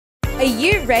Are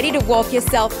you ready to walk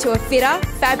yourself to a fitter,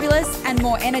 fabulous, and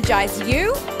more energized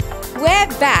you? We're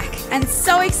back and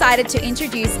so excited to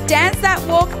introduce Dance That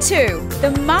Walk 2,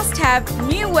 the must-have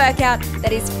new workout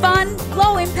that is fun,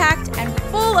 low impact, and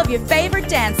full of your favorite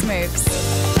dance moves.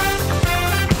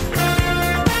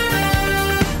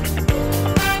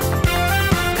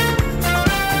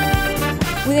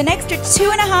 With an extra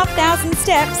 2,500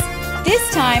 steps,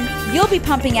 this time you'll be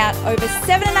pumping out over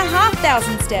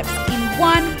 7,500 steps in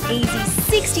one easy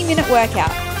 60-minute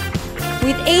workout.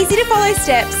 With easy-to-follow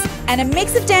steps and a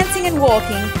mix of dancing and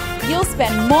walking, you'll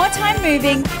spend more time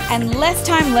moving and less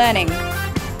time learning.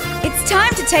 It's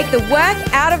time to take the work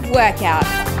out of workout.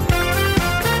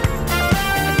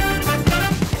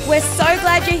 We're so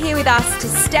glad you're here with us to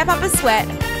step up a sweat,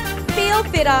 feel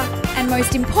fitter, and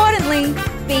most importantly,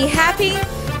 be happy,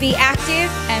 be active,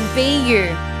 and be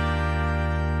you.